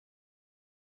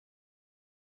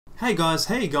Hey guys,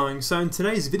 how you going? So in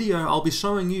today's video I'll be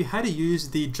showing you how to use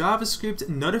the JavaScript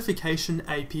notification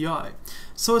API.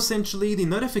 So essentially the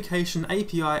notification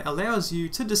API allows you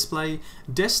to display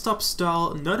desktop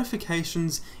style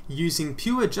notifications using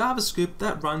pure JavaScript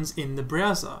that runs in the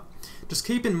browser. Just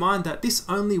keep in mind that this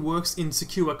only works in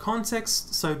secure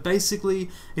context, so basically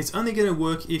it's only going to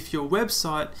work if your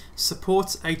website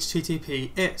supports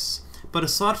HTTPS. But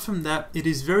aside from that, it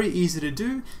is very easy to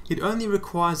do. It only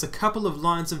requires a couple of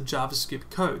lines of JavaScript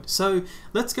code. So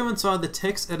let's go inside the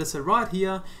text editor right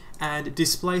here and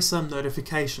display some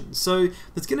notifications. So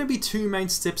there's going to be two main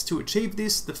steps to achieve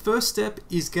this. The first step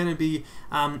is going to be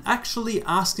actually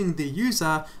asking the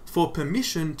user for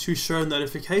permission to show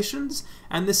notifications,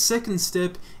 and the second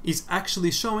step is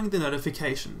actually showing the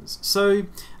notifications. So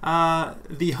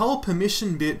the whole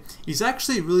permission bit is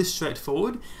actually really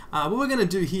straightforward. What we're going to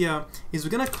do here is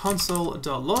we're going to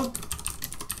console.log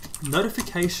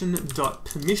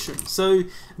notification.permission. So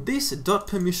this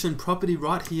 .permission property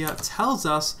right here tells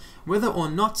us whether or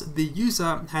not the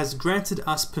user has granted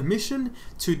us permission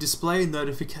to display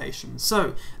notifications.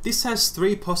 So this has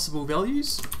three possible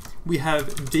values. We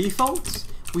have default,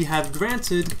 we have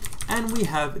granted, and we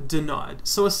have denied.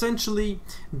 So essentially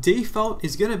default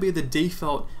is going to be the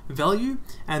default value,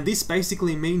 and this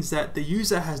basically means that the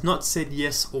user has not said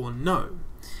yes or no.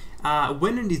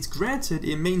 When it is granted,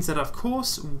 it means that of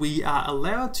course we are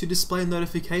allowed to display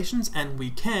notifications, and we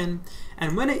can.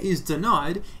 And when it is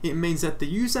denied, it means that the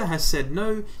user has said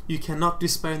no, you cannot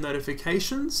display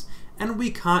notifications, and we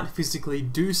can't physically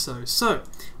do so. So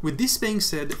with this being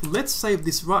said, let's save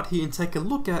this right here and take a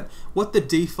look at what the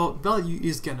default value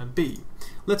is going to be.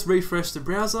 Let's refresh the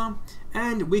browser,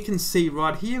 and we can see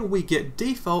right here we get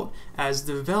default as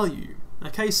the value.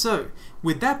 Okay, so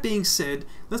with that being said,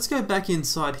 let's go back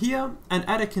inside here and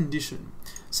add a condition.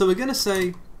 So we're going to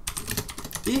say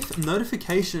if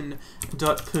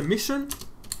notification.permission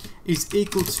is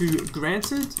equal to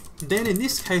granted, then in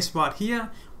this case right here,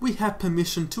 we have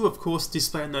permission to of course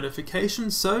display a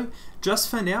notification. So just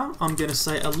for now, I'm going to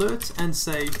say alert and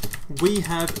say we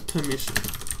have permission.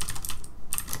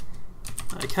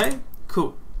 Okay,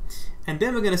 cool. And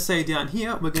then we're going to say down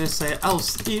here, we're going to say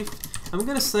else if, and we're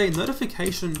going to say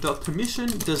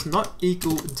notification.permission does not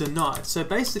equal denied. So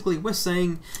basically we're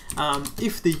saying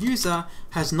if the user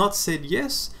has not said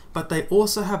yes, but they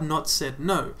also have not said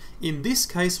no. In this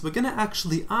case, we're going to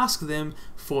actually ask them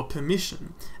for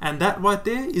permission. And that right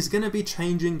there is going to be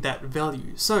changing that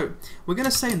value. So we're going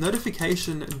to say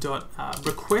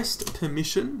notification.request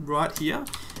permission right here.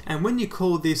 And when you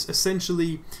call this,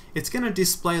 essentially, it's going to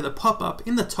display the pop-up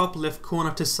in the top left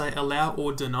corner to say allow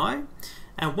or deny.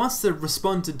 And once they've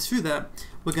responded to that,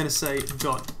 we're going to say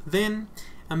 .then,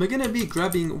 and we're going to be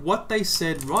grabbing what they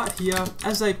said right here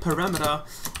as a parameter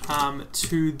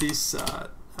to this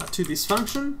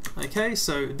function. Okay,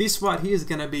 so this right here is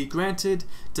going to be granted,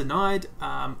 denied,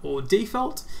 or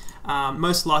default.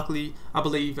 Most likely, I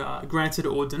believe, granted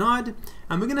or denied.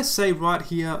 And we're going to say right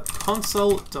here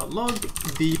console.log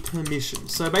the permission.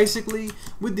 So basically,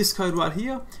 with this code right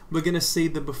here, we're going to see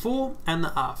the before and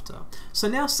the after. So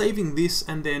now saving this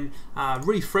and then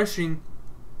refreshing,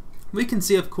 we can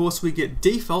see, of course, we get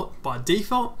default by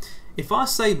default. If I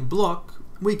say block,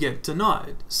 we get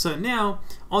denied. So now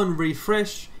on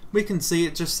refresh, we can see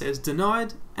it just says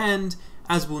denied, and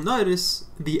as we'll notice,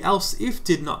 the else if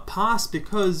did not pass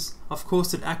because of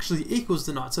course it actually equals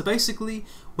denied. So basically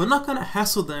we're not going to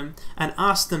hassle them and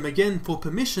ask them again for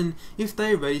permission if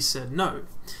they already said no.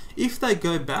 If they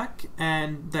go back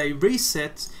and they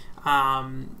reset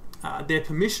their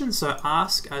permission, so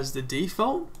ask as the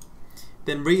default,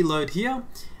 then reload here,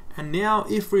 and now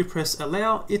if we press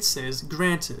allow, it says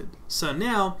granted. So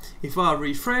now if I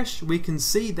refresh, we can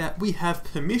see that we have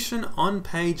permission on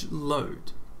page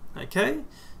load. Okay,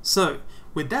 so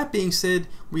with that being said,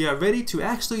 we are ready to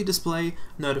actually display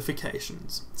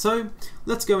notifications. So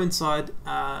let's go inside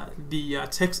the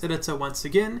text editor once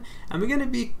again, and we're going to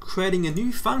be creating a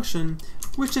new function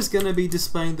which is going to be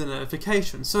displaying the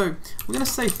notification. So we're going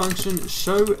to say function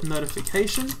show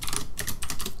notification.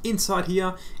 Inside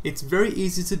here, it's very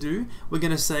easy to do. We're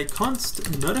going to say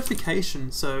const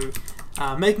notification, so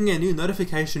making a new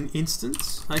notification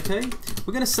instance. Okay,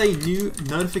 we're going to say new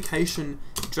notification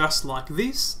just like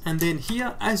this, and then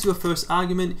here as your first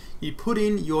argument you put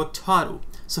in your title.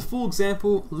 So for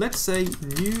example, let's say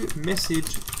new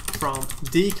message from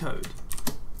dcode.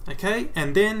 Okay,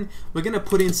 and then we're going to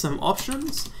put in some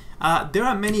options. There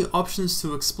are many options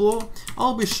to explore.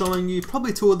 I'll be showing you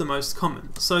probably two of the most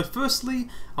common. So firstly,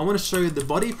 I want to show you the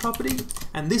body property,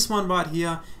 and this one right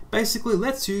here basically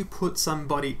lets you put some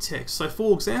body text. So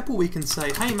for example, we can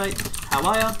say, hey mate, how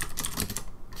are ya?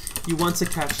 you want to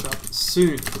catch up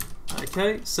soon.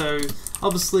 Okay, so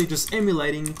obviously just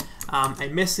emulating a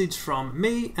message from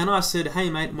me, and I said, hey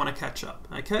mate, want to catch up.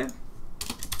 Okay,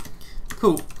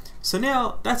 cool. So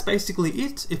now that's basically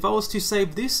it. If I was to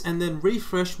save this and then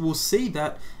refresh, we'll see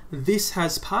that this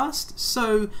has passed.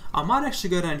 So I might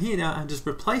actually go down here now and just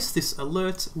replace this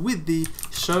alert with the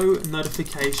show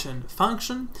notification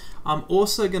function. I'm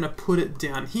also going to put it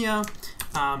down here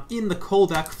in the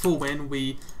callback for when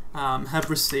we have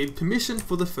received permission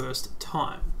for the first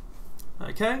time.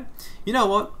 Okay, you know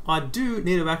what? I do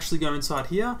need to actually go inside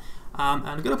here and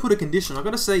I'm going to put a condition. I've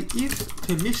got to say if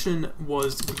permission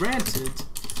was granted,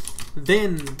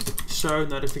 then show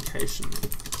notification.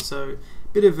 So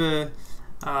bit of a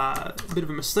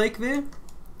mistake there.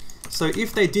 So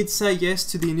if they did say yes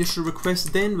to the initial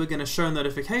request, then we're going to show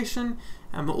notification,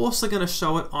 and we're also going to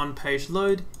show it on page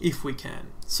load if we can.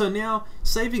 So now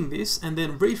saving this and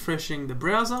then refreshing the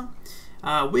browser,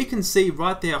 we can see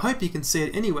right there, I hope you can see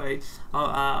it anyway,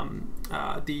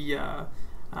 the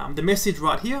message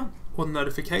right here, or the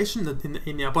notification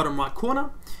in our bottom right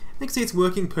corner. You can see it's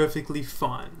working perfectly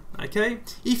fine. Okay,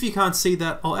 if you can't see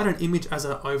that, I'll add an image as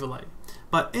an overlay.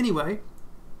 But anyway,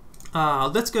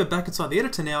 let's go back inside the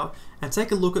editor now and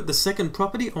take a look at the second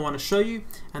property I want to show you,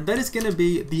 and that is going to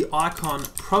be the icon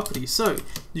property. So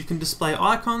you can display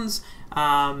icons.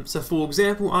 So for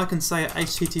example, I can say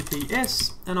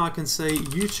HTTPS and I can say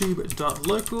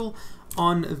youtube.local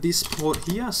on this port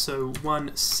here, so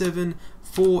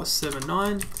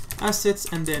 17479 assets,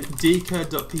 and then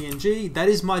dcode.png. That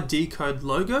is my dcode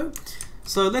logo.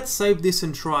 So let's save this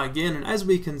and try again, and as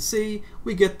we can see,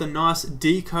 we get the nice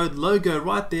dcode logo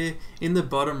right there in the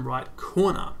bottom right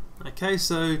corner. Okay,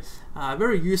 so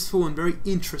very useful and very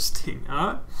interesting.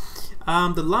 Alright,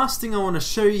 the last thing I want to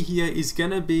show you here is going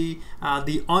to be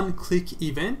the onClick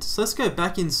event. So let's go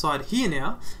back inside here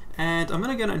now, and I'm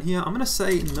going to go down here. I'm going to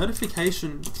say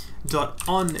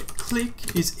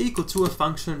notification.onClick is equal to a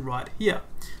function right here.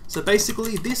 So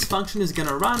basically this function is going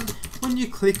to run when you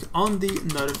click on the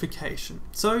notification.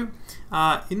 So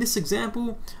in this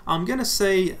example, I'm going to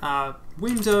say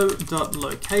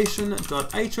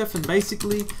window.location.href, and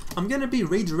basically I'm going to be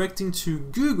redirecting to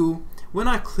Google when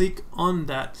I click on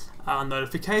that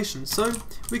notification. So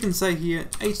we can say here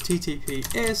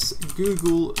https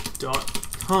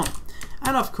google.com.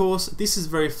 And of course, this is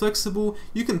very flexible.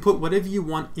 You can put whatever you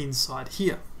want inside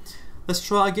here. Let's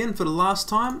try again for the last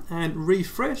time and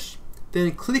refresh,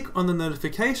 then click on the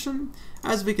notification.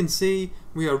 As we can see,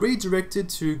 we are redirected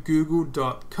to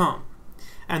google.com.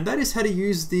 And that is how to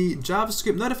use the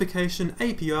JavaScript notification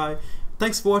API.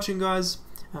 Thanks for watching, guys,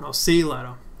 and I'll see you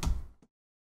later.